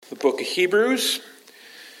the book of Hebrews,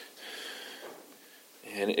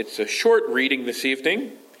 and it's a short reading this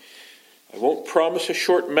evening. I won't promise a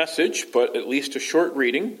short message, but at least a short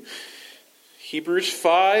reading. Hebrews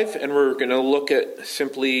 5, and we're going to look at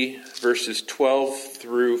simply verses 12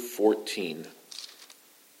 through 14.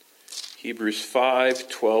 Hebrews 5,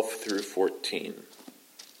 12 through 14.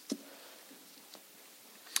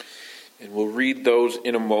 And we'll read those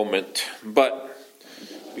in a moment. But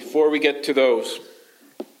before we get to those,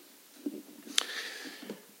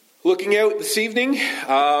 looking out this evening,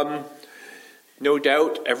 no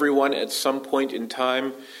doubt everyone at some point in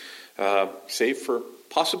time, save for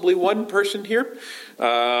possibly one person here,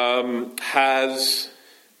 has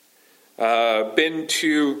been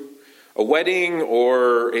to a wedding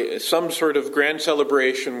or some sort of grand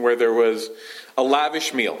celebration where there was a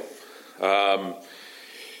lavish meal.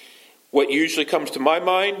 What usually comes to my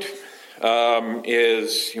mind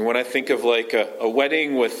is when I think of like a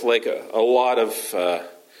wedding with like a lot of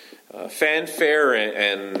fanfare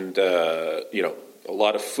and a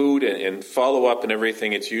lot of food and follow up and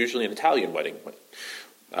everything. It's usually an Italian wedding.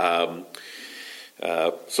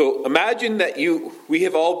 So imagine that we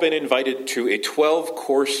have all been invited to a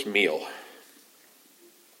 12-course meal,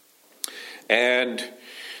 and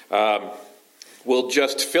we'll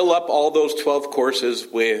just fill up all those 12 courses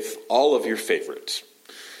with all of your favorites.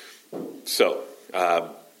 So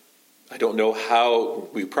I don't know how,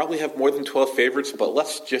 we probably have more than 12 favorites, but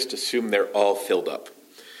let's just assume they're all filled up.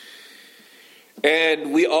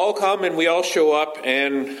 And we all come and we all show up,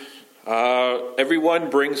 and everyone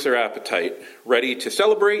brings their appetite, ready to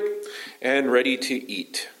celebrate and ready to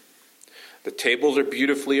eat. The tables are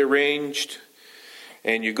beautifully arranged,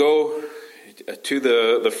 and you go to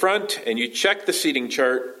the front and you check the seating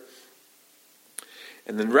chart,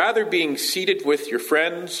 and then rather being seated with your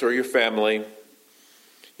friends or your family,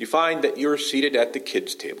 you find that you're seated at the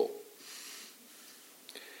kids' table.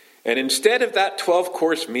 And instead of that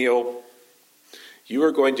 12-course meal, you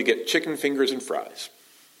are going to get chicken fingers and fries.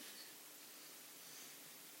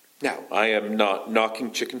 Now, I am not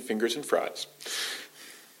knocking chicken fingers and fries.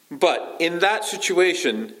 But in that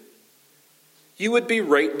situation, you would be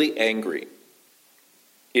rightly angry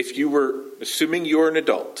if you were assuming you're an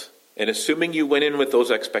adult and assuming you went in with those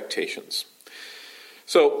expectations.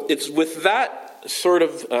 So it's with that sort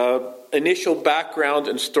of initial background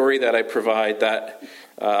and story that I provide that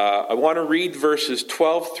I want to read verses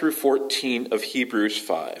 12 through 14 of Hebrews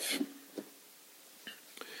 5.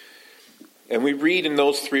 And we read in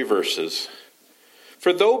those 3 verses,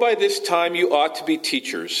 "For though by this time you ought to be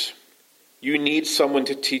teachers, you need someone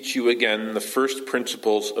to teach you again the first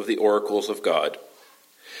principles of the oracles of God.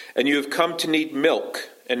 And you have come to need milk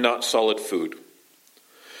and not solid food.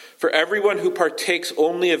 For everyone who partakes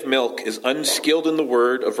only of milk is unskilled in the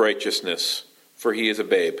word of righteousness, for he is a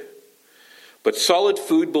babe. But solid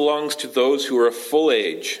food belongs to those who are of full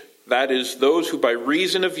age, that is, those who by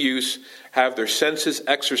reason of use have their senses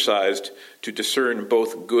exercised to discern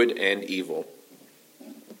both good and evil."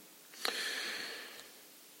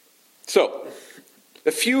 So,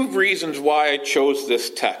 a few reasons why I chose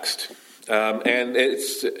this text. And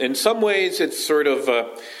it's in some ways it's sort of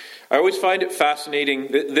I always find it fascinating.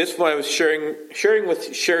 This one I was sharing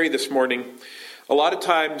with Sherry this morning. A lot of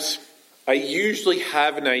times I usually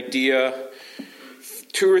have an idea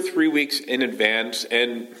 2 or 3 weeks in advance,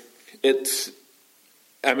 and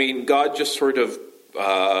God just sort of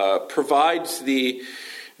provides the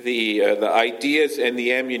ideas and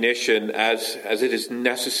the ammunition as it is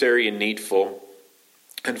necessary and needful.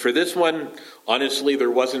 And for this one, honestly,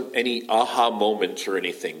 there wasn't any aha moments or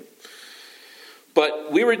anything.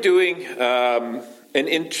 But we were doing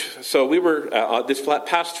this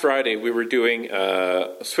past Friday, we were doing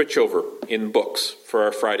a switchover in books for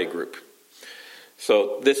our Friday group.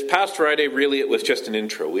 So this past Friday, really, it was just an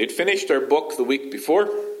intro. We had finished our book the week before.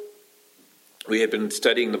 We had been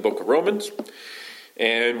studying the book of Romans,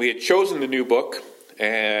 and we had chosen the new book,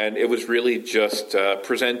 and it was really just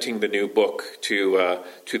presenting the new book to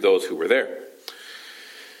those who were there.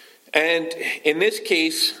 And in this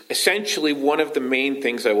case, essentially one of the main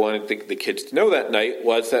things I wanted the kids to know that night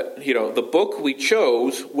was that, the book we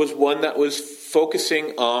chose was one that was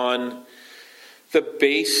focusing on the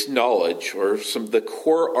base knowledge or some of the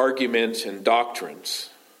core arguments and doctrines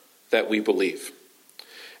that we believe.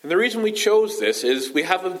 And the reason we chose this is we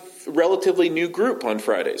have a relatively new group on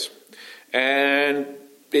Fridays. And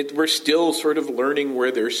we're still sort of learning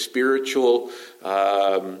where their spiritual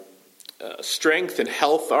strength and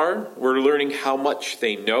health are. We're learning how much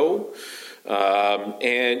they know.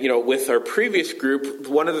 With our previous group,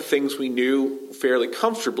 one of the things we knew fairly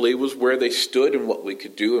comfortably was where they stood and what we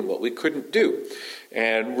could do and what we couldn't do.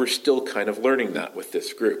 And we're still kind of learning that with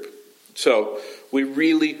this group. So we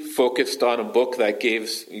really focused on a book that gave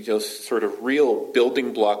sort of real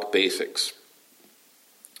building block basics.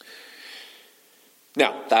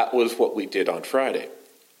 Now, that was what we did on Friday.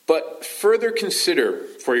 But further consider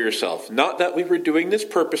for yourself, not that we were doing this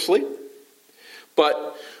purposely,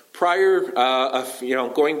 but prior,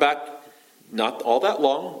 going back not all that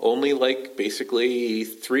long, only like basically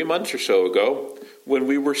 3 months or so ago, when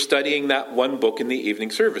we were studying that one book in the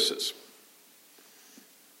evening services.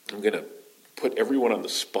 I'm going to put everyone on the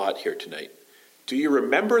spot here tonight. Do you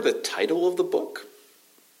remember the title of the book?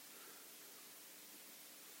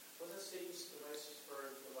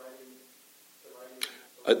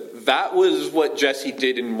 That was what Jesse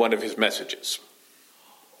did in one of his messages.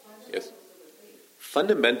 Yes.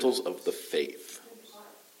 Fundamentals of the Faith.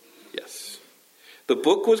 Yes. The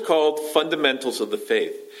book was called Fundamentals of the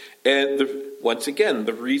Faith. And once again,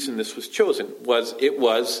 the reason this was chosen was it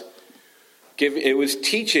was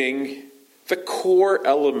teaching the core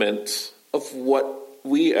elements of what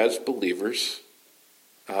we as believers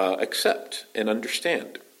accept and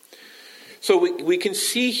understand. So we can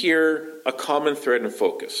see here a common thread and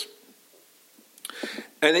focus.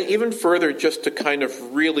 And then even further, just to kind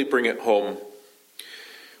of really bring it home,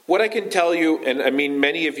 what I can tell you, and I mean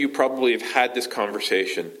many of you probably have had this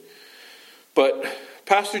conversation, but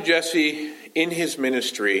Pastor Jesse, in his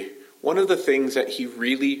ministry, one of the things that he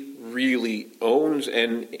really, really owns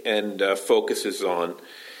and focuses on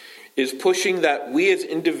is pushing that we as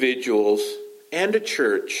individuals and a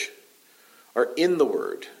church are in the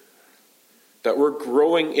Word. That we're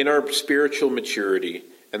growing in our spiritual maturity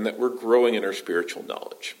and that we're growing in our spiritual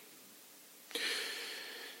knowledge.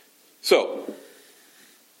 So,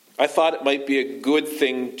 I thought it might be a good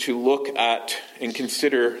thing to look at and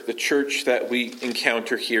consider the church that we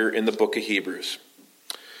encounter here in the book of Hebrews.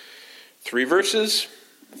 3 verses,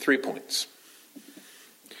 3 points.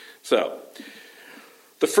 So,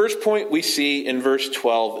 the first point we see in verse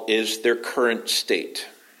 12 is their current state.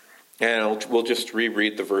 And we'll just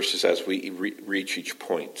reread the verses as we reach each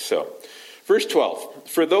point. So, verse 12.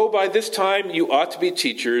 For though by this time you ought to be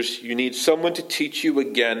teachers, you need someone to teach you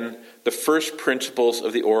again the first principles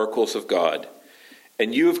of the oracles of God.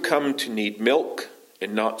 And you have come to need milk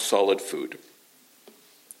and not solid food.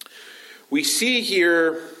 We see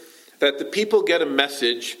here that the people get a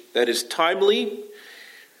message that is timely,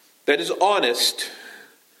 that is honest,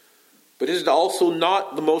 but is also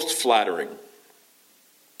not the most flattering.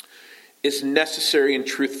 Is necessary and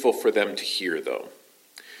truthful for them to hear, though.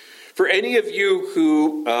 For any of you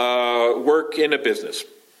who work in a business,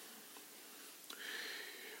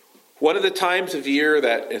 one of the times of year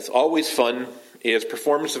that is always fun is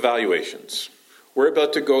performance evaluations. We're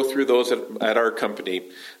about to go through those at our company.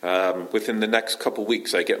 Within the next couple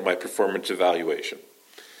weeks, I get my performance evaluation.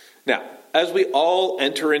 Now, as we all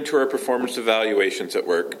enter into our performance evaluations at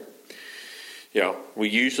work, we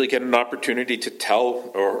usually get an opportunity to tell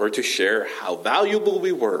or to share how valuable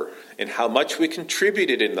we were and how much we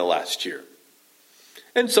contributed in the last year.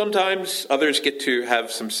 And sometimes others get to have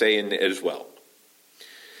some say in it as well.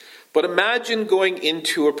 But imagine going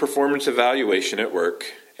into a performance evaluation at work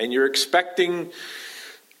and you're expecting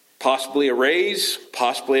possibly a raise,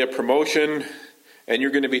 possibly a promotion, and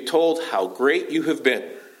you're going to be told how great you have been.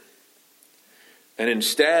 And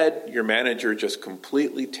instead, your manager just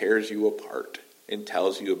completely tears you apart and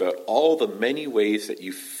tells you about all the many ways that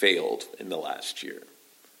you failed in the last year.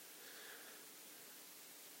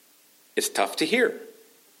 It's tough to hear.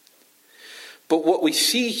 But what we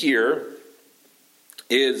see here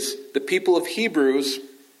is the people of Hebrews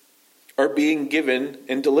are being given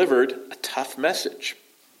and delivered a tough message.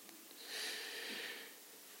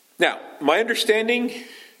 Now, my understanding,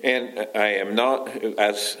 and I am not,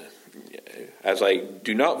 as I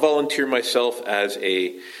do not volunteer myself as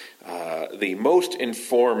the most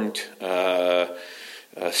informed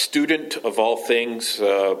student of all things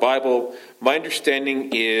Bible, my understanding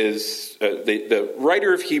is the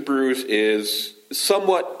writer of Hebrews is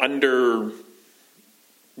somewhat under,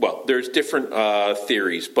 well, there's different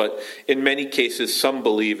theories, but in many cases some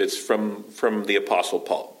believe it's from the Apostle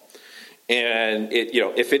Paul. And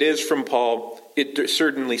if it is from Paul, it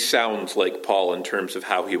certainly sounds like Paul in terms of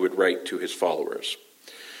how he would write to his followers.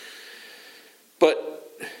 But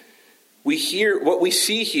what we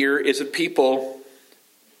see here is a people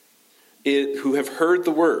who have heard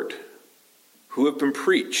the word, who have been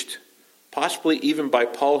preached, possibly even by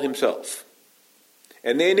Paul himself.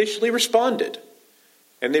 And they initially responded,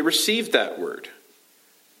 and they received that word.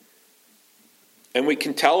 And we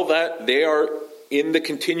can tell that they are in the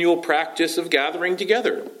continual practice of gathering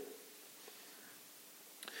together.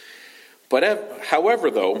 However,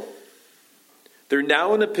 though, they're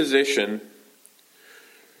now in a position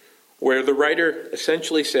where the writer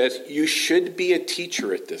essentially says, you should be a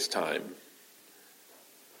teacher at this time,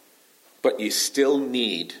 but you still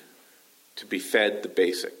need to be fed the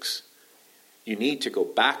basics. You need to go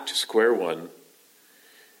back to square one,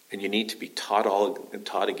 and you need to be taught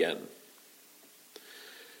again.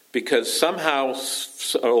 Because somehow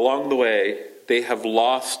along the way, they have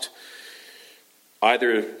lost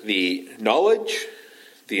either the knowledge,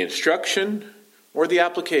 the instruction, or the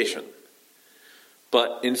application.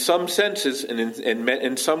 But in some senses and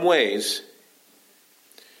in some ways,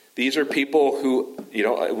 these are people who,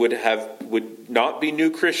 would not be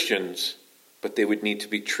new Christians, but they would need to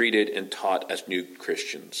be treated and taught as new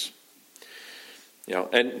Christians.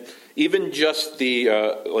 And even just the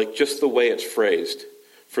way it's phrased,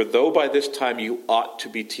 for though by this time you ought to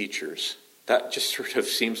be teachers, that just sort of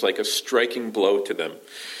seems like a striking blow to them.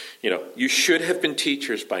 You should have been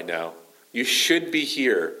teachers by now. You should be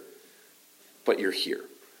here, but you're here.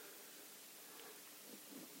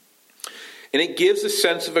 And it gives a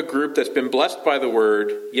sense of a group that's been blessed by the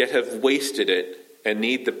word, yet have wasted it and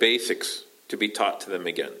need the basics to be taught to them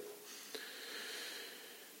again.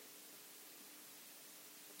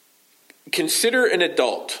 Consider an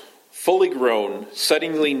adult, fully grown,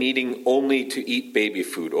 suddenly needing only to eat baby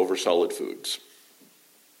food over solid foods.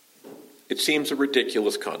 It seems a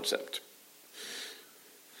ridiculous concept.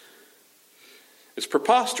 It's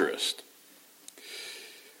preposterous.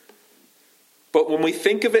 But when we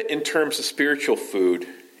think of it in terms of spiritual food,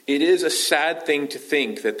 it is a sad thing to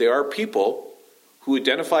think that there are people who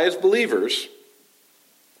identify as believers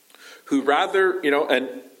who rather, and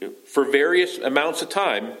for various amounts of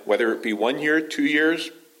time, whether it be 1 year, 2 years,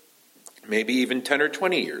 maybe even 10 or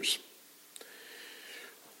 20 years,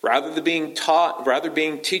 rather than being taught, rather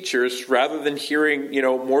being teachers, rather than hearing,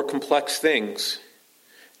 more complex things,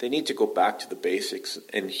 they need to go back to the basics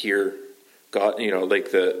and hear God,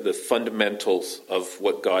 the fundamentals of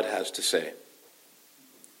what God has to say.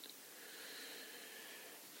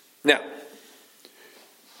 Now,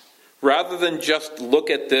 rather than just look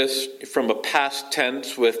at this from a past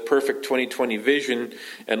tense with perfect 2020 vision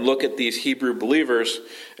and look at these Hebrew believers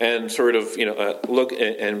and sort of, look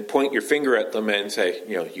and point your finger at them and say,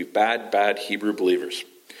 you bad Hebrew believers.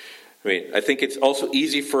 I think it's also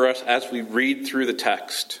easy for us as we read through the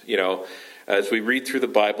text, as we read through the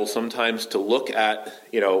Bible, sometimes to look at,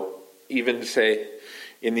 even say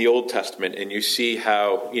in the Old Testament, and you see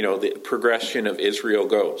how, the progression of Israel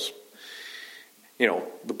goes.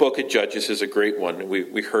 The book of Judges is a great one.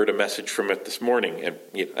 We heard a message from it this morning. And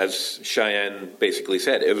as Cheyenne basically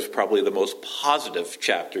said, it was probably the most positive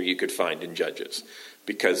chapter you could find in Judges.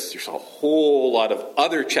 Because there's a whole lot of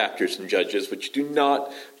other chapters in Judges which do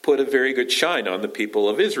not put a very good shine on the people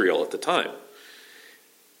of Israel at the time.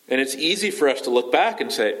 And it's easy for us to look back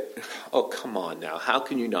and say, oh, come on now. How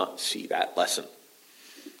can you not see that lesson?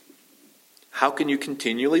 How can you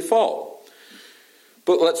continually fall?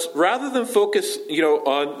 But let's, rather than focus,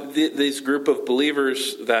 on this group of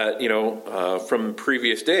believers that, from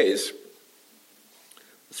previous days,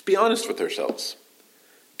 let's be honest with ourselves.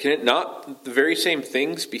 Can it not the very same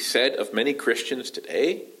things be said of many Christians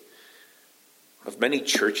today? Of many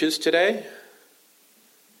churches today?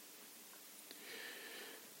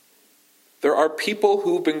 There are people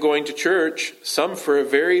who've been going to church, some for a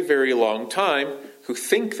very, very long time, who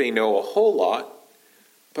think they know a whole lot,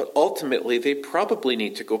 but ultimately they probably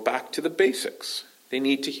need to go back to the basics. They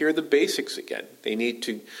need to hear the basics again. They need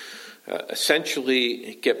to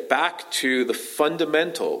essentially get back to the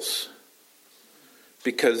fundamentals,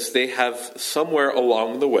 because they have somewhere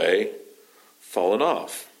along the way fallen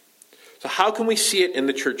off. So how can we see it in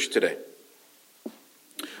the church today?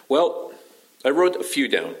 Well, I wrote a few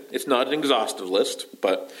down. It's not an exhaustive list,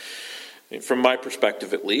 but from my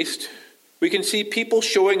perspective at least, we can see people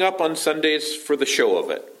showing up on Sundays for the show of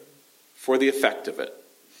it, for the effect of it.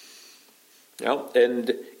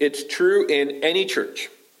 And it's true in any church.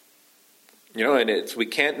 And we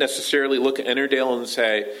can't necessarily look at Ennerdale and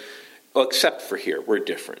say, well, except for here, we're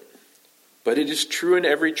different. But it is true in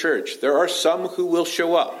every church. There are some who will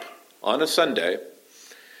show up on a Sunday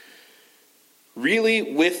really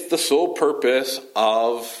with the sole purpose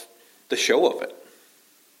of the show of it.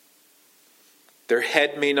 Their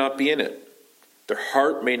head may not be in it. Their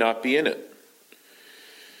heart may not be in it.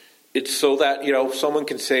 It's so that, someone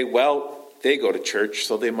can say, well, they go to church,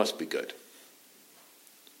 so they must be good.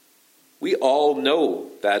 We all know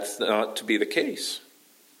that's not to be the case.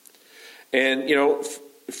 And,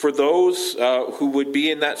 for those who would be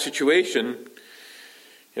in that situation,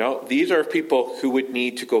 These are people who would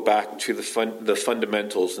need to go back to the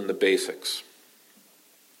fundamentals and the basics.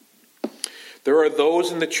 There are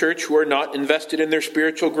those in the church who are not invested in their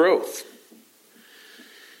spiritual growth.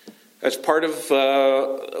 As part of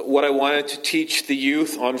what I wanted to teach the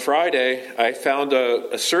youth on Friday, I found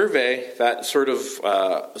a survey that sort of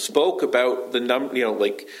spoke about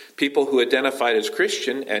the people who identified as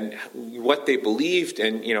Christian and what they believed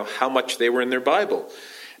and how much they were in their Bible.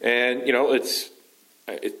 And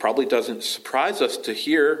it probably doesn't surprise us to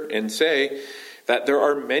hear and say that there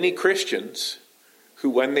are many Christians who,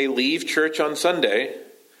 when they leave church on Sunday,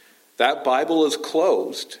 that Bible is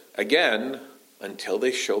closed again until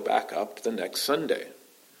they show back up the next Sunday.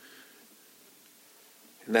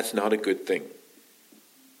 And that's not a good thing.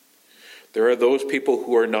 There are those people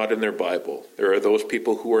who are not in their Bible. There are those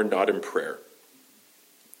people who are not in prayer.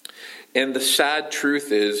 And the sad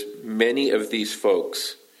truth is, many of these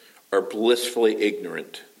folks are blissfully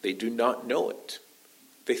ignorant. They do not know it.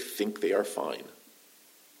 They think they are fine.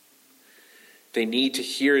 They need to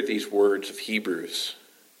hear these words of Hebrews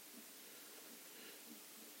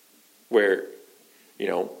where,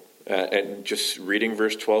 and just reading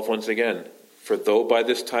verse 12 once again, for though by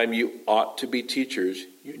this time you ought to be teachers,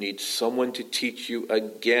 you need someone to teach you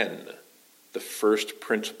again the first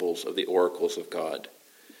principles of the oracles of God.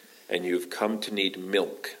 And you've come to need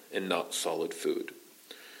milk and not solid food.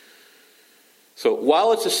 So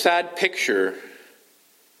while it's a sad picture,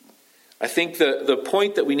 I think the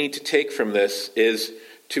point that we need to take from this is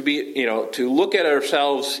to look at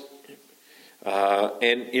ourselves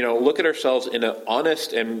look at ourselves in an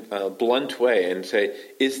honest and blunt way and say,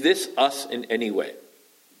 is this us in any way?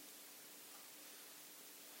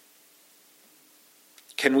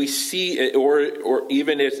 Can we see it, or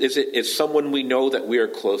even is it someone we know that we are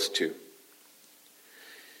close to?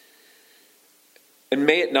 And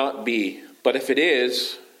may it not be, but if it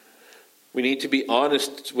is, we need to be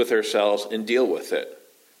honest with ourselves and deal with it.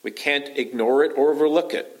 We can't ignore it or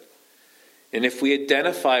overlook it. And if we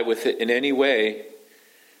identify with it in any way,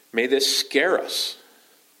 may this scare us.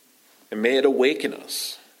 And may it awaken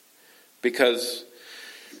us. Because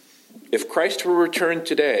if Christ were returned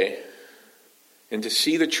today, and to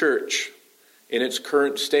see the church in its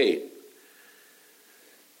current state,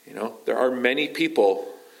 there are many people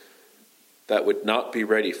that would not be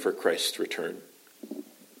ready for Christ's return.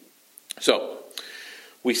 So,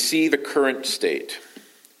 we see the current state.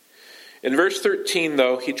 In verse 13,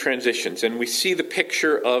 though, he transitions, and we see the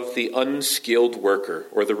picture of the unskilled worker,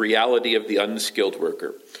 or the reality of the unskilled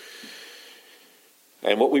worker.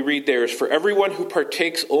 And what we read there is, for everyone who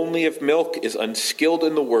partakes only of milk is unskilled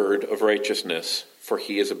in the word of righteousness, for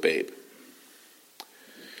he is a babe.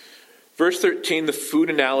 Verse 13, the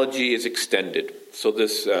food analogy is extended. So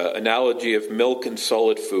this analogy of milk and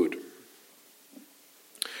solid food.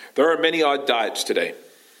 There are many odd diets today.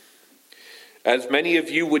 As many of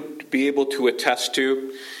you would be able to attest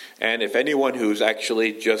to, and if anyone who's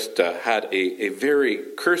actually just had a very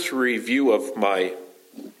cursory view of my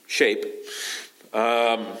shape,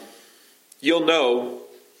 you'll know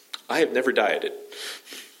I have never dieted.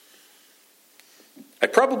 I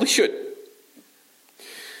probably should.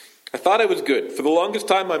 I thought I was good. For the longest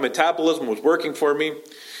time, my metabolism was working for me.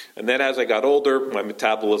 And then as I got older, my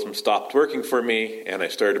metabolism stopped working for me, and I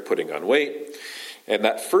started putting on weight. And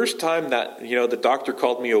that first time that, the doctor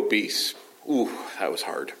called me obese, that was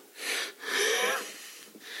hard.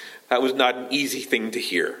 That was not an easy thing to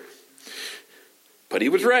hear. But he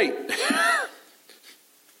was right.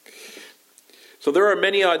 So there are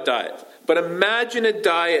many odd diets. But imagine a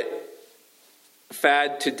diet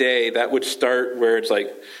fad today that would start where it's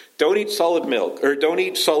like, don't eat solid milk, or don't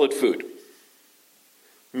eat solid food.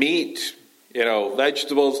 Meat,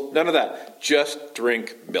 vegetables, none of that. Just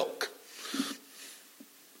drink milk.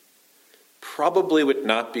 Probably would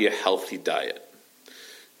not be a healthy diet.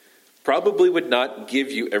 Probably would not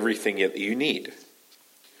give you everything that you need.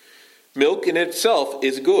 Milk in itself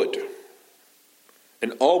is good.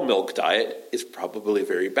 An all-milk diet is probably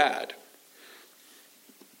very bad.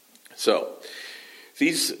 So,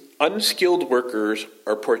 these unskilled workers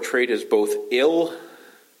are portrayed as both ill.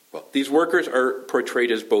 Well, these workers are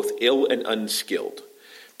portrayed as both ill and unskilled.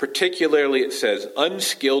 Particularly, it says,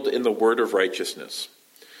 unskilled in the word of righteousness.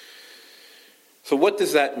 So what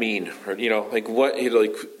does that mean? Or,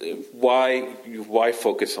 why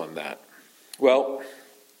focus on that? Well,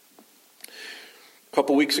 a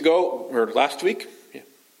couple weeks ago, or last week,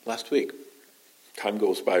 time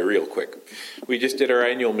goes by real quick. We just did our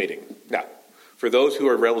annual meeting. Now, for those who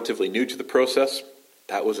are relatively new to the process,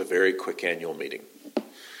 that was a very quick annual meeting.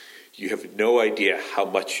 You have no idea how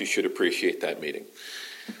much you should appreciate that meeting.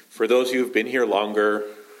 For those who have been here longer,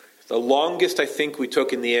 The longest I think we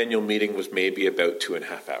took in the annual meeting was maybe about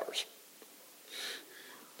 2.5 hours.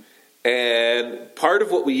 And part of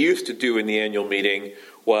what we used to do in the annual meeting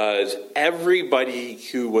was everybody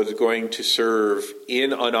who was going to serve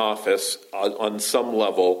in an office on some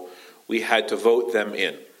level, we had to vote them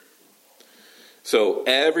in. So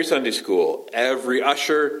every Sunday school, every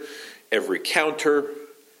usher, every counter,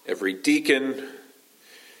 every deacon,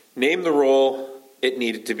 name the role, it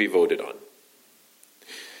needed to be voted on.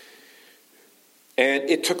 And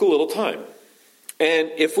it took a little time.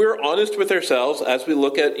 And if we're honest with ourselves as we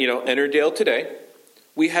look at, Ennerdale today,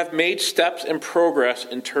 we have made steps and progress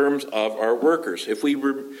in terms of our workers. If we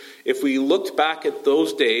looked back at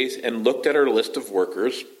those days and looked at our list of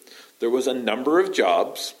workers, there was a number of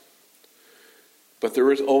jobs, but there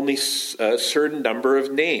was only a certain number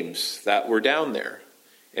of names that were down there.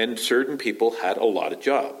 And certain people had a lot of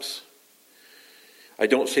jobs. I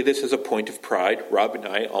don't say this as a point of pride. Rob and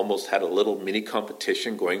I almost had a little mini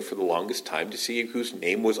competition going for the longest time to see whose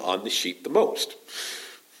name was on the sheet the most.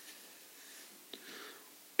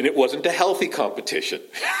 And it wasn't a healthy competition.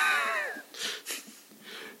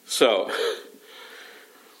 So,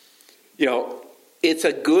 it's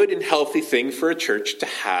a good and healthy thing for a church to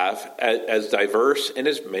have as diverse and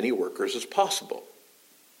as many workers as possible.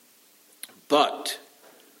 But,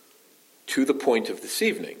 to the point of this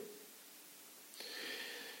evening,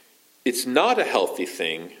 it's not a healthy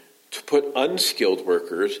thing to put unskilled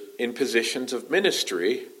workers in positions of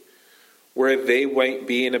ministry where they might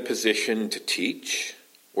be in a position to teach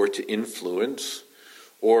or to influence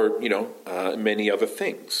or, many other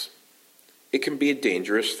things. It can be a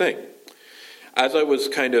dangerous thing. As I was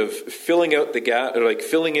kind of filling in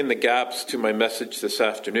the gaps to my message this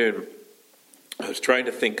afternoon, I was trying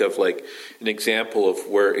to think of an example of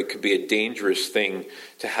where it could be a dangerous thing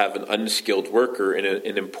to have an unskilled worker in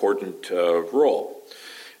an important role.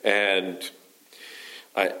 And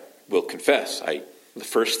I will confess, the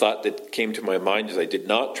first thought that came to my mind is I did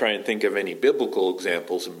not try and think of any biblical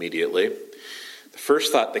examples immediately. The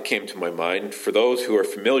first thought that came to my mind, for those who are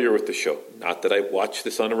familiar with the show, not that I watch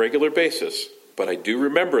this on a regular basis, but I do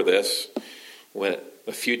remember this when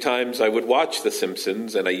a few times I would watch The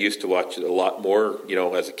Simpsons, and I used to watch it a lot more,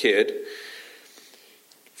 as a kid.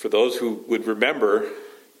 For those who would remember,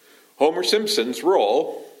 Homer Simpson's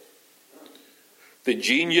role, the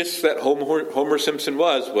genius that Homer Simpson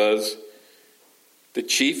was the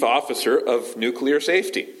chief officer of nuclear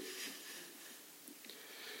safety.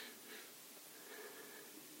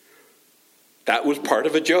 That was part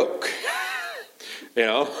of a joke,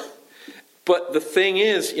 But the thing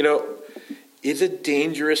is, is a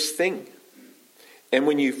dangerous thing. And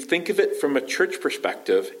when you think of it from a church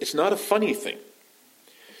perspective, it's not a funny thing.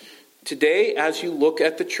 Today, as you look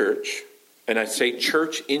at the church, and I say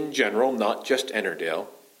church in general, not just Ennerdale,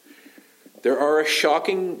 there are a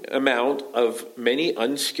shocking amount of many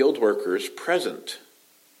unskilled workers present,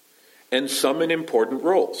 and some in important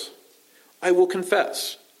roles. I will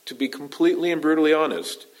confess, to be completely and brutally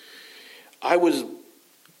honest, I was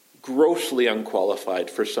grossly unqualified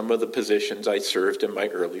for some of the positions I served in my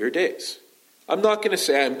earlier days. I'm not going to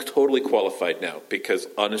say I'm totally qualified now, because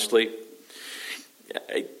honestly,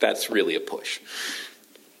 that's really a push.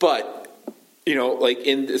 But,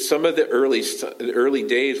 in some of the early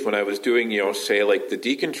days when I was doing, the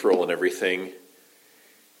deacon's role and everything,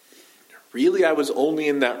 really I was only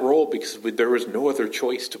in that role because there was no other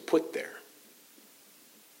choice to put there.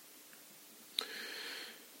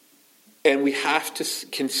 And we have to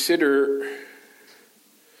consider,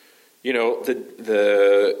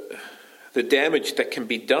 the damage that can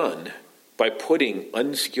be done by putting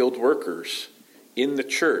unskilled workers in the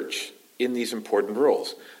church in these important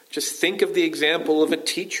roles. Just think of the example of a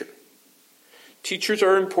teacher. Teachers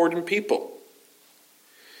are important people.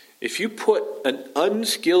 If you put an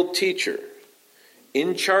unskilled teacher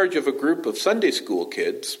in charge of a group of Sunday school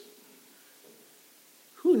kids,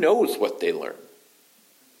 who knows what they learn?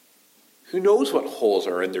 Who knows what holes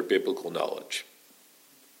are in their biblical knowledge?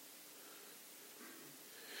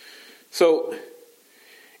 So,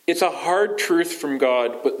 it's a hard truth from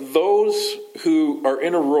God, but those who are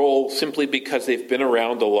in a role simply because they've been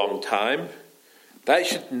around a long time, that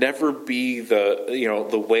should never be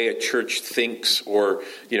the way a church thinks or,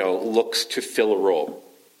 looks to fill a role.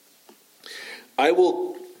 I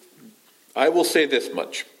will say this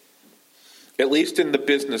much, at least in the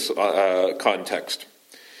business context.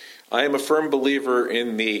 I am a firm believer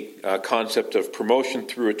in the concept of promotion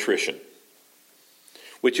through attrition,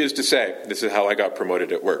 which is to say, this is how I got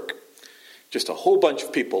promoted at work. Just a whole bunch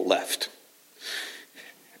of people left.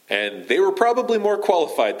 And they were probably more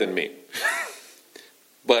qualified than me.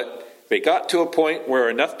 But They got to a point where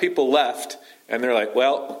enough people left, and they're like,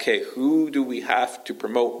 well, okay, who do we have to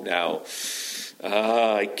promote now?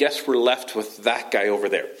 I guess we're left with that guy over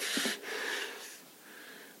there.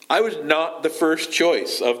 I was not the first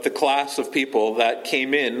choice of the class of people that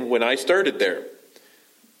came in when I started there.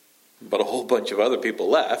 But a whole bunch of other people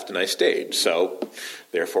left, and I stayed. So,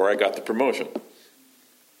 therefore, I got the promotion.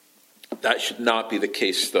 That should not be the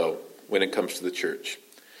case, though, when it comes to the church.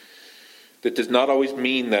 That does not always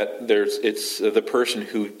mean that it's the person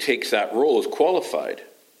who takes that role is qualified.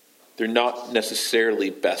 They're not necessarily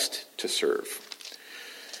best to serve.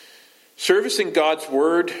 Service in God's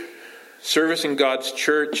Word, service in God's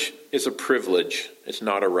church is a privilege. It's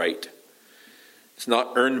not a right. It's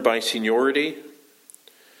not earned by seniority.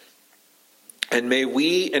 And may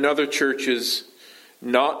we and other churches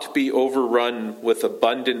not be overrun with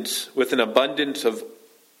an abundance of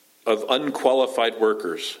unqualified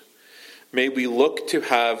workers. May we look to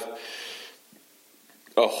have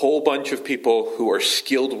a whole bunch of people who are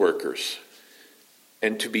skilled workers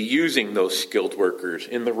and to be using those skilled workers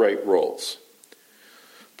in the right roles.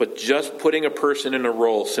 But just putting a person in a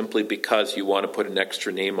role simply because you want to put an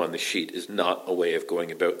extra name on the sheet is not a way of going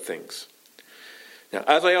about things. Now,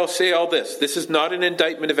 as I say all this is not an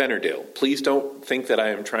indictment of Ennerdale. Please don't think that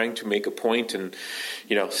I am trying to make a point and,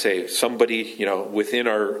 say somebody, within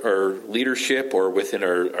our leadership or within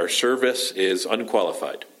our service is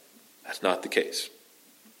unqualified. That's not the case.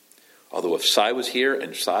 Although if Sai was here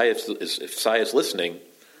and if Sai is listening,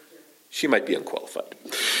 she might be unqualified.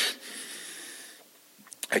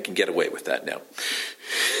 I can get away with that now.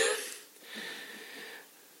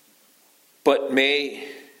 But may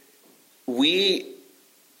we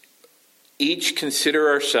each consider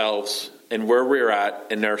ourselves and where we're at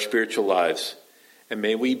in our spiritual lives, and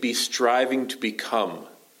may we be striving to become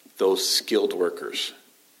those skilled workers.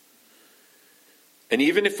 And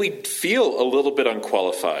even if we feel a little bit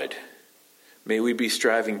unqualified, may we be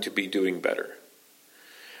striving to be doing better.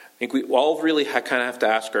 I think we all really kind of have to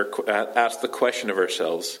ask the question of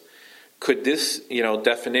ourselves, could this,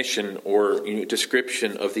 definition or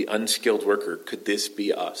description of the unskilled worker, could this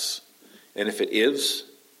be us? And if it is,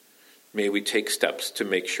 may we take steps to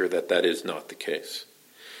make sure that that is not the case.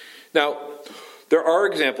 Now, there are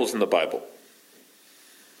examples in the Bible.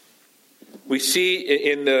 We see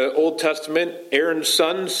in the Old Testament, Aaron's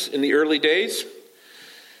sons in the early days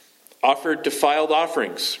offered defiled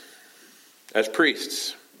offerings as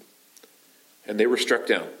priests, and they were struck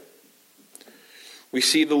down. We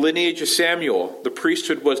see the lineage of Samuel. The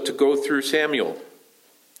priesthood was to go through Samuel.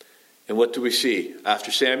 And what do we see?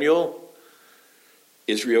 After Samuel,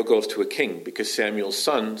 Israel goes to a king because Samuel's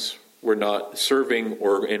sons were not serving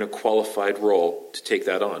or in a qualified role to take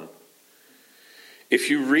that on. If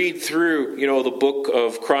you read through, the book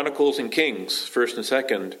of Chronicles and Kings, 1st and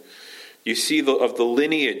 2nd, you see of the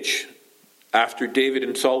lineage after David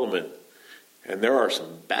and Solomon. And there are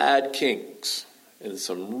some bad kings and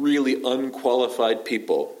some really unqualified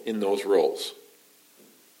people in those roles.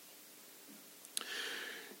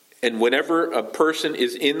 And whenever a person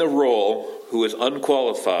is in the role who is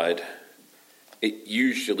unqualified, it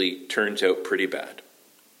usually turns out pretty bad.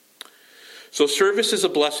 So service is a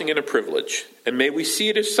blessing and a privilege, and may we see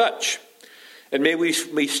it as such. And may we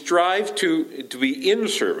strive to be in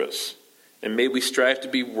service, and may we strive to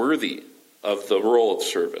be worthy of the role of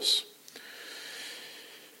service.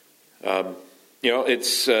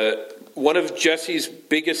 It's one of Jesse's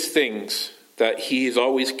biggest things that he has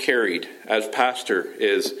always carried as pastor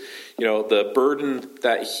is, the burden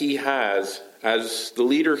that he has as the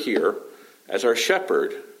leader here, as our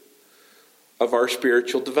shepherd, of our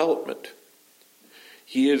spiritual development.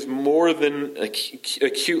 He is more than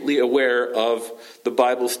acutely aware of the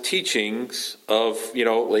Bible's teachings of,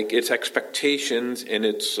 its expectations and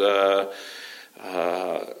its,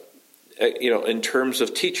 in terms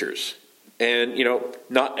of teachers. And,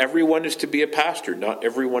 not everyone is to be a pastor. Not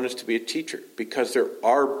everyone is to be a teacher. Because there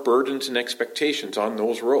are burdens and expectations on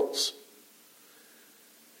those roles.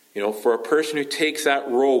 For a person who takes that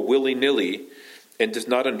role willy-nilly and does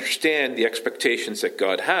not understand the expectations that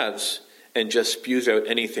God has and just spews out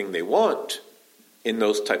anything they want in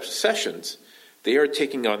those types of sessions, they are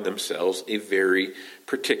taking on themselves a very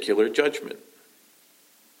particular judgment.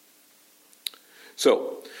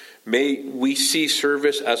 So, may we see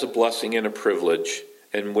service as a blessing and a privilege,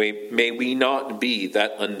 and may we not be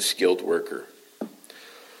that unskilled worker.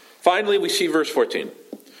 Finally, we see verse 14,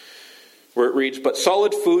 where it reads, "But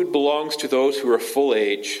solid food belongs to those who are full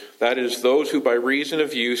age, that is, those who by reason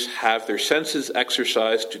of use have their senses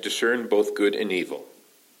exercised to discern both good and evil."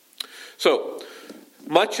 So,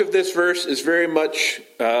 Much of this verse is very much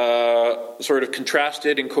sort of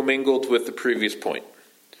contrasted and commingled with the previous point.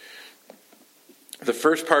 The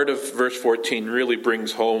first part of verse 14 really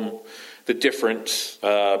brings home the difference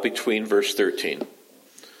between verse 13.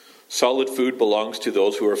 Solid food belongs to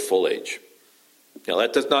those who are full age. Now,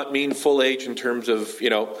 that does not mean full age in terms of,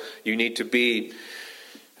 you need to be,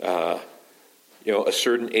 a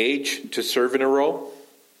certain age to serve in a role.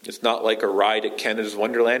 It's not like a ride at Canada's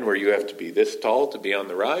Wonderland where you have to be this tall to be on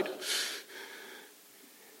the ride.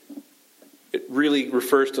 It really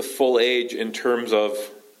refers to full age in terms of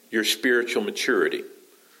your spiritual maturity.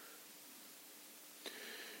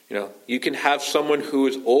 You can have someone who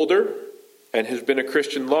is older and has been a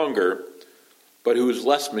Christian longer, but who is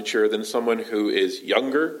less mature than someone who is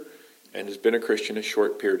younger and has been a Christian a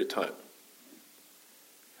short period of time.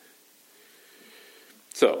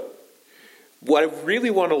 So, what I really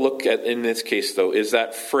want to look at in this case, though, is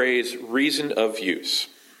that phrase, reason of use.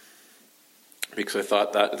 Because I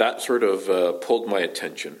thought that sort of pulled my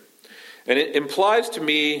attention. And it implies to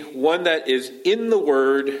me one that is in the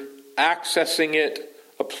Word, accessing it,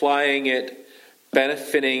 applying it,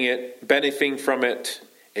 benefiting from it,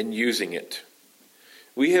 and using it.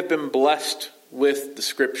 We have been blessed with the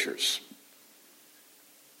Scriptures.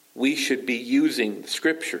 We should be using the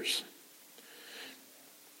Scriptures.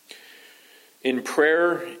 In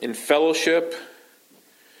prayer, in fellowship,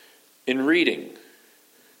 in reading.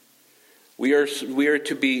 We are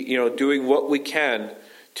to be, doing what we can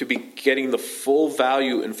to be getting the full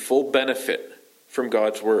value and full benefit from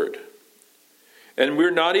God's Word. And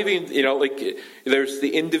we're not even, there's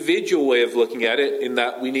the individual way of looking at it in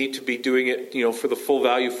that we need to be doing it, for the full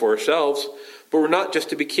value for ourselves. But we're not just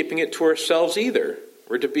to be keeping it to ourselves either.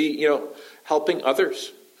 We're to be, helping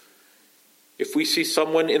others. If we see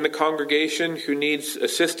someone in the congregation who needs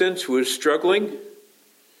assistance, who is struggling,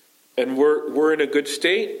 and we're in a good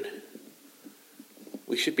state,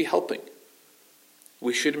 we should be helping.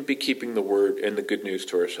 We shouldn't be keeping the Word and the good news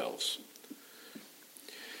to ourselves.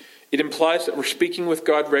 It implies that we're speaking with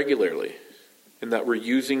God regularly and that we're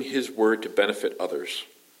using His Word to benefit others.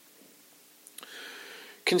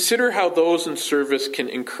 Consider how those in service can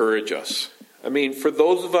encourage us. For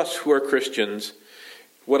those of us who are Christians,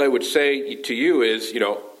 what I would say to you is,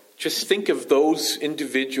 just think of those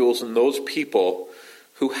individuals and those people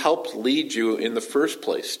who helped lead you in the first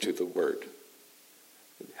place to the Word.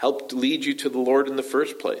 Helped lead you to the Lord in the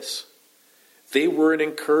first place. They were an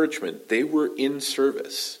encouragement. They were in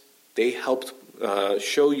service. They helped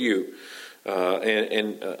show you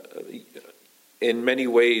and in many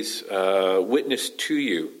ways witness to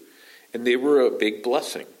you. And they were a big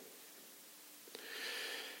blessing.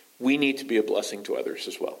 We need to be a blessing to others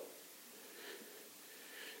as well.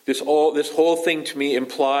 This whole thing to me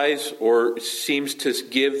implies or seems to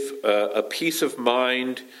give a peace of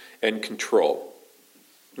mind and control.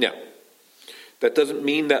 Now, that doesn't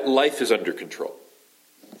mean that life is under control.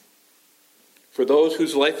 For those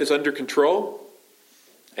whose life is under control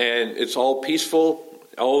and it's all peaceful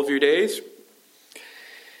all of your days,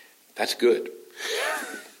 that's good.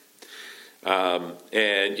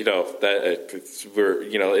 May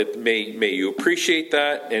you appreciate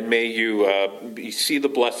that, and may you see the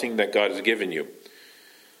blessing that God has given you.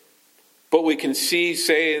 But we can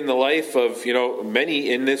say in the life of many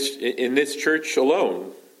in this church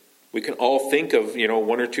alone, we can all think of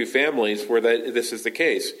one or two families where this is the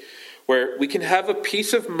case, where we can have a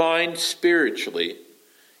peace of mind spiritually,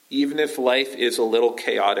 even if life is a little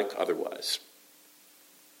chaotic otherwise.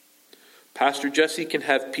 Pastor Jesse can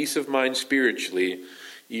have peace of mind spiritually,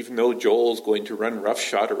 even though Joel's going to run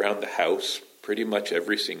roughshod around the house pretty much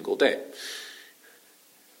every single day.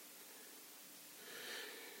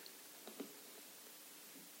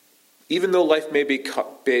 Even though life may be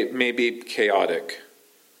chaotic,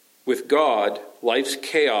 with God, life's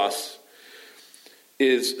chaos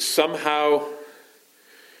is somehow,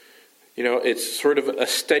 it's sort of a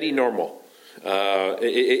steady normal.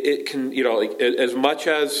 It can, as much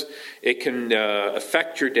as it can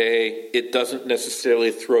affect your day, it doesn't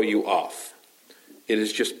necessarily throw you off. It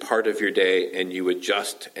is just part of your day, and you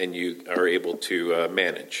adjust and you are able to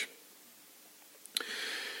manage.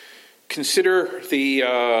 Consider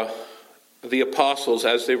the apostles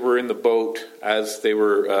as they were in the boat, as they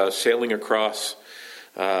were sailing across,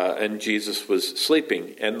 and Jesus was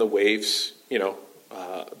sleeping, and the waves,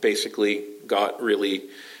 basically got really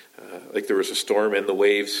like there was a storm and the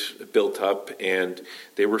waves built up and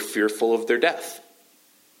they were fearful of their death.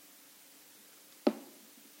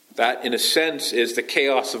 That, in a sense, is the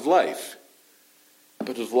chaos of life.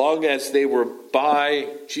 But as long as they were by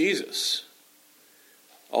Jesus,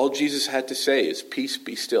 all Jesus had to say is, "Peace,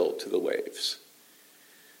 be still," to the waves.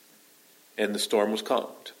 and the storm was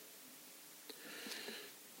calmed.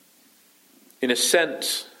 In a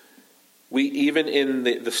sense, we even in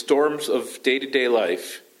the storms of day-to-day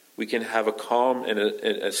life, we can have a calm and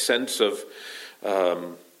a sense of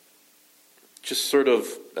just sort of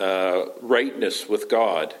rightness with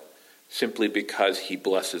God simply because he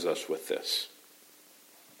blesses us with this.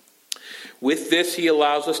 With this, he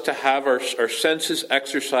allows us to have our senses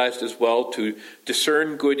exercised as well to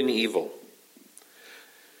discern good and evil.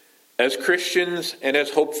 As Christians and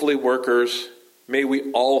as hopefully workers, may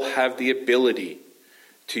we all have the ability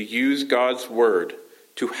to use God's word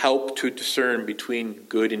to help to discern between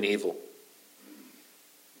good and evil.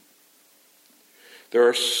 There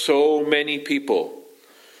are so many people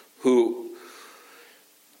who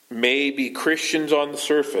may be Christians on the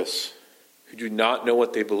surface who do not know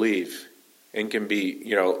what they believe and can be,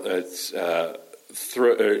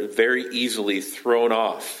 very easily thrown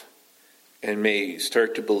off and may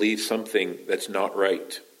start to believe something that's not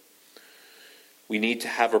right. We need to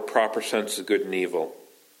have a proper sense of good and evil.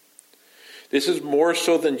 This is more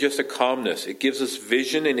so than just a calmness. It gives us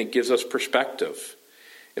vision and it gives us perspective.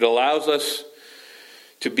 It allows us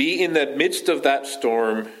to be in the midst of that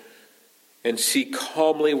storm and see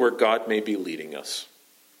calmly where God may be leading us.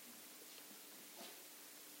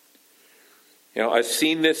 I've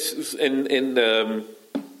seen this this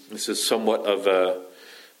is somewhat of a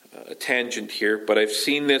tangent here, but I've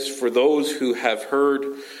seen this for those who have heard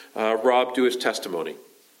Rob do his testimony.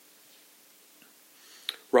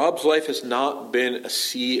 Rob's life has not been a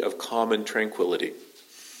sea of calm and tranquility.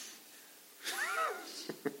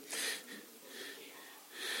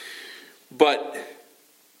 But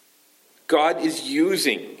God is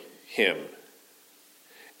using him.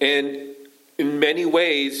 And in many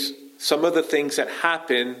ways, some of the things that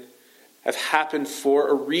happen have happened for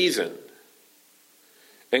a reason.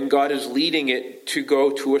 And God is leading it to go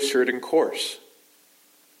to a certain course.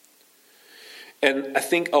 And I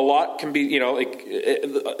think a lot can be,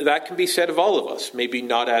 that can be said of all of us. Maybe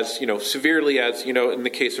not as, severely as, in the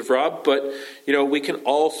case of Rob, but, we can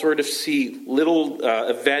all sort of see little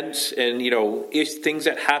events and, things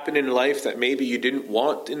that happen in life that maybe you didn't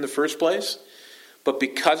want in the first place. But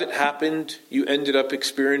because it happened, you ended up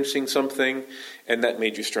experiencing something, and that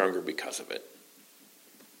made you stronger because of it.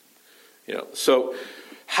 So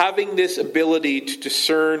having this ability to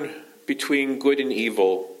discern between good and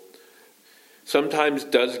evil sometimes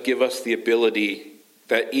does give us the ability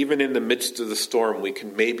that even in the midst of the storm, we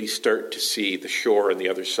can maybe start to see the shore on the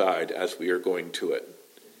other side as we are going to it.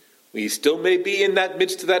 We still may be in that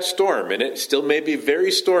midst of that storm, and it still may be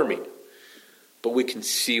very stormy, but we can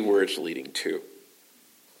see where it's leading to.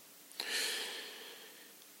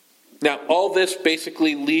 Now, all this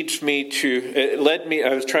basically leads me to,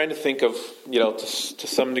 I was trying to think of, to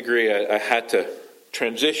some degree, I had to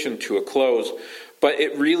transition to a close, but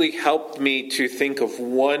it really helped me to think of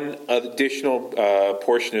one additional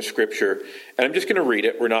portion of Scripture, and I'm just going to read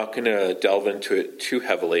it. We're not going to delve into it too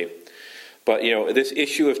heavily. But, this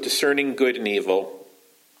issue of discerning good and evil,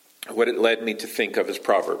 what it led me to think of is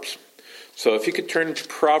Proverbs. So if you could turn to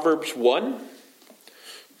Proverbs 1.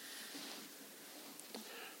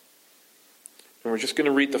 And we're just going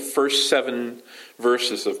to read the first 7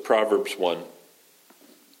 verses of Proverbs 1.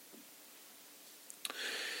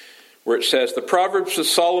 Where it says, "The Proverbs of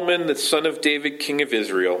Solomon, the son of David, king of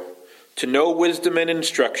Israel, to know wisdom and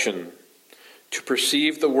instruction, to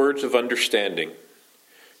perceive the words of understanding,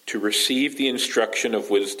 to receive the instruction of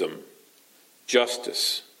wisdom,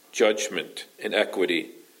 justice, judgment, and equity,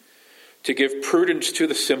 to give prudence to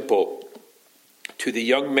the simple, to the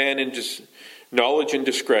young man in knowledge and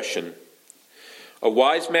discretion. A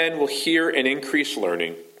wise man will hear and increase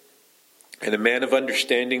learning, and a man of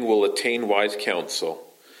understanding will attain wise counsel.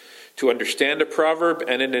 To understand a proverb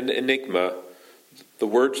and an enigma, the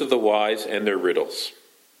words of the wise and their riddles.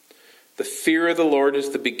 The fear of the Lord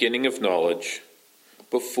is the beginning of knowledge,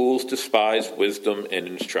 but fools despise wisdom and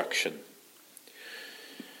instruction."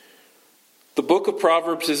 The book of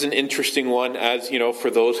Proverbs is an interesting one, as for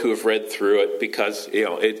those who have read through it, because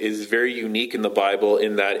it is very unique in the Bible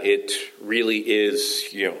in that it really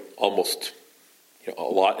is almost a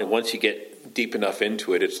lot. And once you get deep enough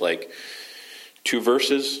into it, it's like 2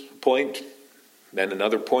 verses, point, then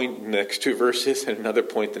another point, the next 2 verses, and another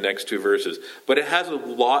point, the next 2 verses. But it has a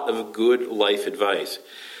lot of good life advice.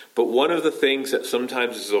 But one of the things that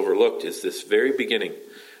sometimes is overlooked is this very beginning.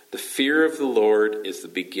 The fear of the Lord is the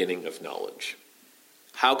beginning of knowledge.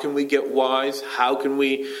 How can we get wise? How can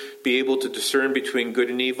we be able to discern between good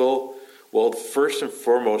and evil? Well, first and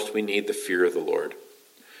foremost, we need the fear of the Lord.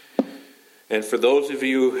 And for those of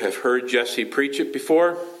you who have heard Jesse preach it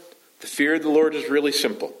before, the fear of the Lord is really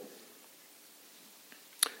simple.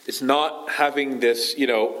 It's not having this,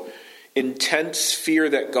 intense fear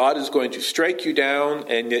that God is going to strike you down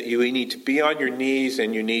and that you need to be on your knees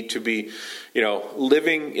and you need to be,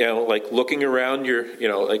 living, like looking around your,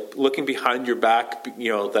 like looking behind your back,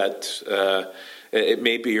 that it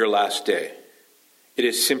may be your last day. It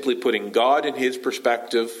is simply putting God in his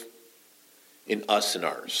perspective in us and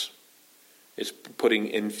ours. It's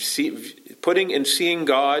putting and seeing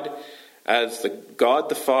God as the God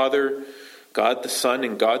the Father, God the Son,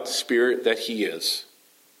 and God the Spirit that he is.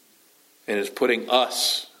 And is putting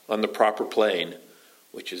us on the proper plane,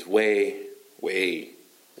 which is way, way,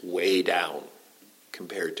 way down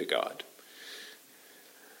compared to God.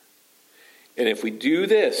 And if we do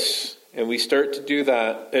this, and we start to do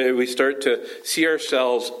that, we start to see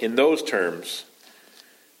ourselves in those terms,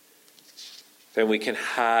 then we can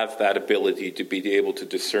have that ability to be able to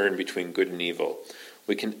discern between good and evil.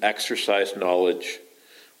 We can exercise knowledge,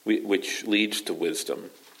 which leads to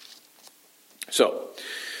wisdom. So,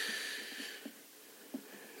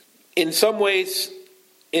 in some ways,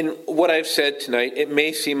 in what I've said tonight, it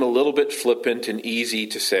may seem a little bit flippant and easy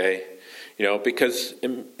to say, because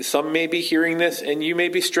some may be hearing this and you may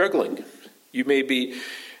be struggling. You may be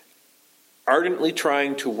ardently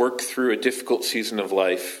trying to work through a difficult season of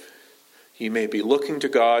life. You may be looking to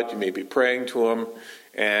God, you may be praying to him,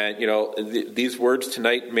 and these words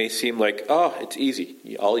tonight may seem like, oh, it's easy.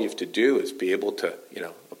 All you have to do is be able to,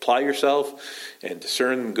 apply yourself and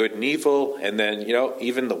discern good and evil, and then,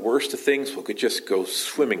 even the worst of things will just go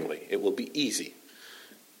swimmingly. It will be easy.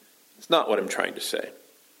 It's not what I'm trying to say.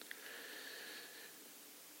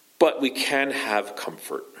 But we can have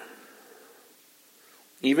comfort.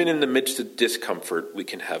 Even in the midst of discomfort, we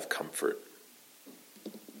can have comfort.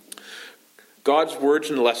 God's words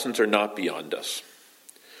and lessons are not beyond us.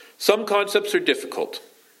 Some concepts are difficult.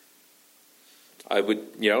 I would,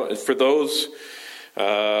 for those,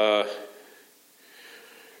 I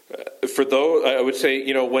would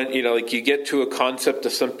say, when, like you get to a concept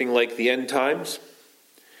of something like the end times,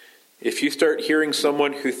 if you start hearing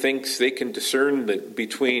someone who thinks they can discern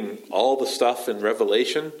between all the stuff in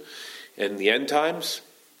Revelation and the end times,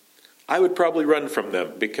 I would probably run from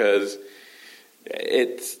them because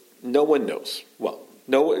no one knows. Well,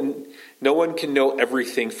 no one can know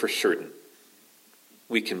everything for certain.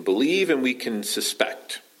 We can believe and we can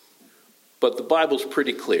suspect. But the Bible's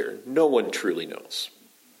pretty clear. No one truly knows.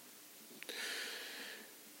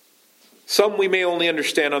 Some we may only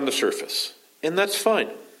understand on the surface, and that's fine.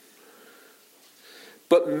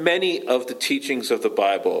 But many of the teachings of the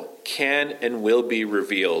Bible can and will be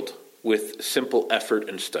revealed with simple effort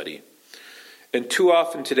and study. And too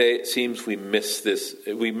often today it seems we miss this.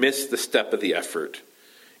 We miss the step of the effort.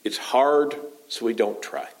 It's hard, so we don't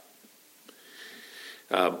try.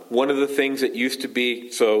 One of the things that used to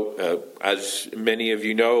be, as many of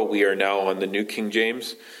you know, we are now on the New King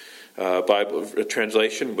James Bible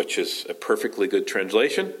translation, which is a perfectly good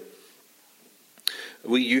translation.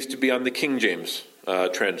 We used to be on the King James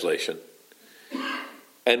translation.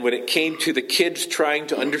 And when it came to the kids trying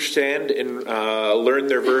to understand and learn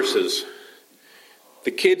their verses,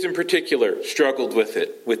 the kids in particular struggled with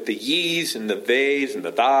it, with the ye's and the they's and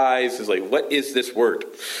the thy's. It's like, what is this word?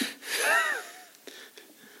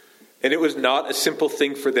 And it was not a simple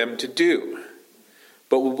thing for them to do.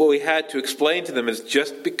 But what we had to explain to them is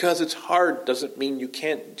just because it's hard doesn't mean you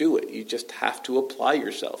can't do it. You just have to apply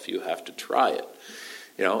yourself. You have to try it.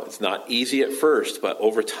 It's not easy at first, but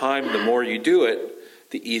over time, the more you do it,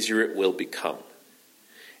 the easier it will become.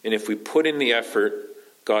 And if we put in the effort,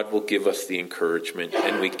 God will give us the encouragement,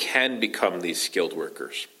 and we can become these skilled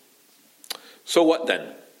workers. So what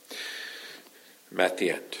then? I'm at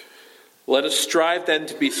the end. Let us strive then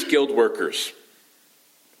to be skilled workers.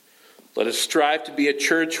 Let us strive to be a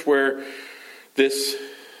church where this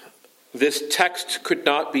text could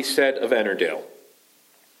not be said of Ennerdale,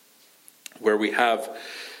 where we have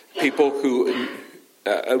people who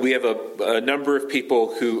we have a number of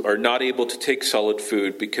people who are not able to take solid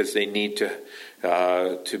food because they need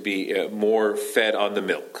to be more fed on the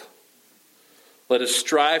milk. Let us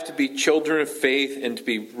strive to be children of faith and to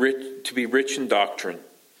be rich in doctrine.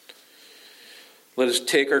 Let us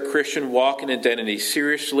take our Christian walk and identity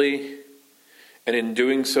seriously, and in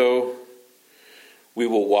doing so, we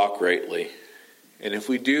will walk rightly. And if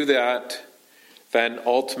we do that, then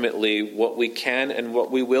ultimately what we can and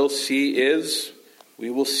what we will see is, we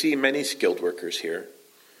will see many skilled workers here.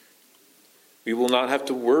 We will not have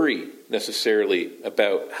to worry necessarily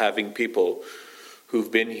about having people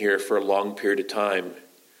who've been here for a long period of time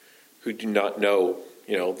who do not know,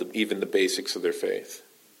 even the basics of their faith.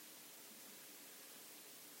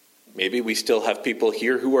 Maybe we still have people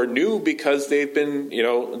here who are new because they've been,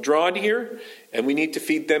 drawn here, and we need to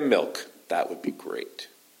feed them milk. That would be great.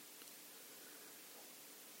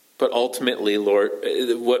 But ultimately, Lord,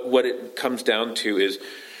 what it comes down to is,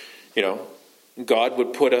 God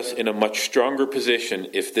would put us in a much stronger position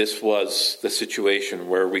if this was the situation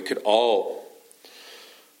where we could all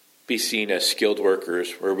be seen as skilled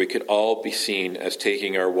workers, where we could all be seen as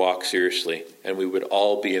taking our walk seriously, and we would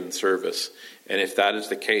all be in service. And if that is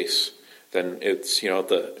the case, then it's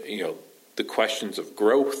the questions of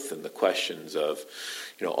growth and the questions of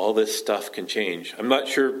all this stuff can change. I'm not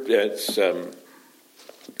sure.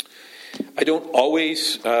 I don't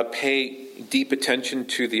always pay deep attention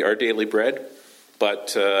to the Our Daily Bread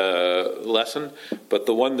lesson, but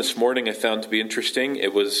the one this morning I found to be interesting.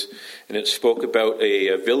 It spoke about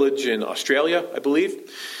a village in Australia, I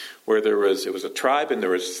believe, where it was a tribe and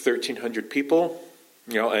there was 1,300 people,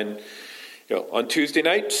 on Tuesday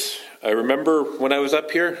nights. I remember when I was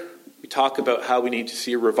up here, we talk about how we need to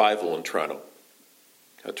see a revival in Toronto.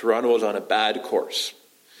 Toronto is on a bad course.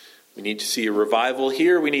 We need to see a revival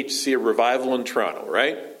here. We need to see a revival in Toronto,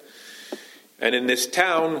 right? And in this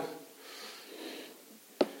town,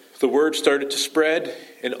 the word started to spread,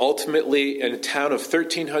 and ultimately, in a town of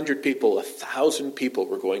 1,300 people, 1,000 people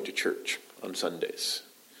were going to church on Sundays.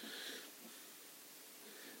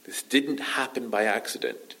 This didn't happen by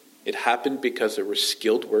accident. It happened because there were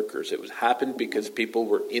skilled workers. It happened because people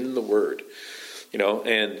were in the Word.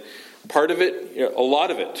 And part of it, a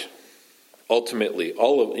lot of it, ultimately,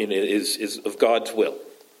 all of it is of God's will.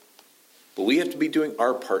 But we have to be doing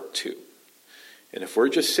our part too. And if we're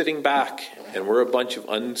just sitting back and we're a bunch of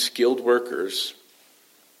unskilled workers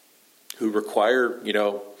who require,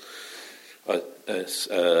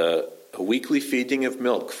 a weekly feeding of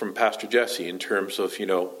milk from Pastor Jesse in terms of,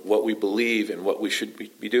 what we believe and what we should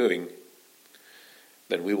be doing,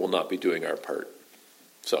 then we will not be doing our part.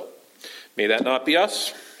 So, may that not be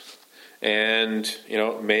us. And,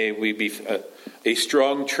 may we be a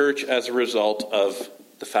strong church as a result of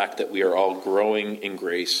the fact that we are all growing in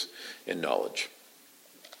grace and knowledge.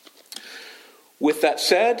 With that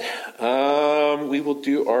said, we will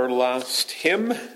do our last hymn.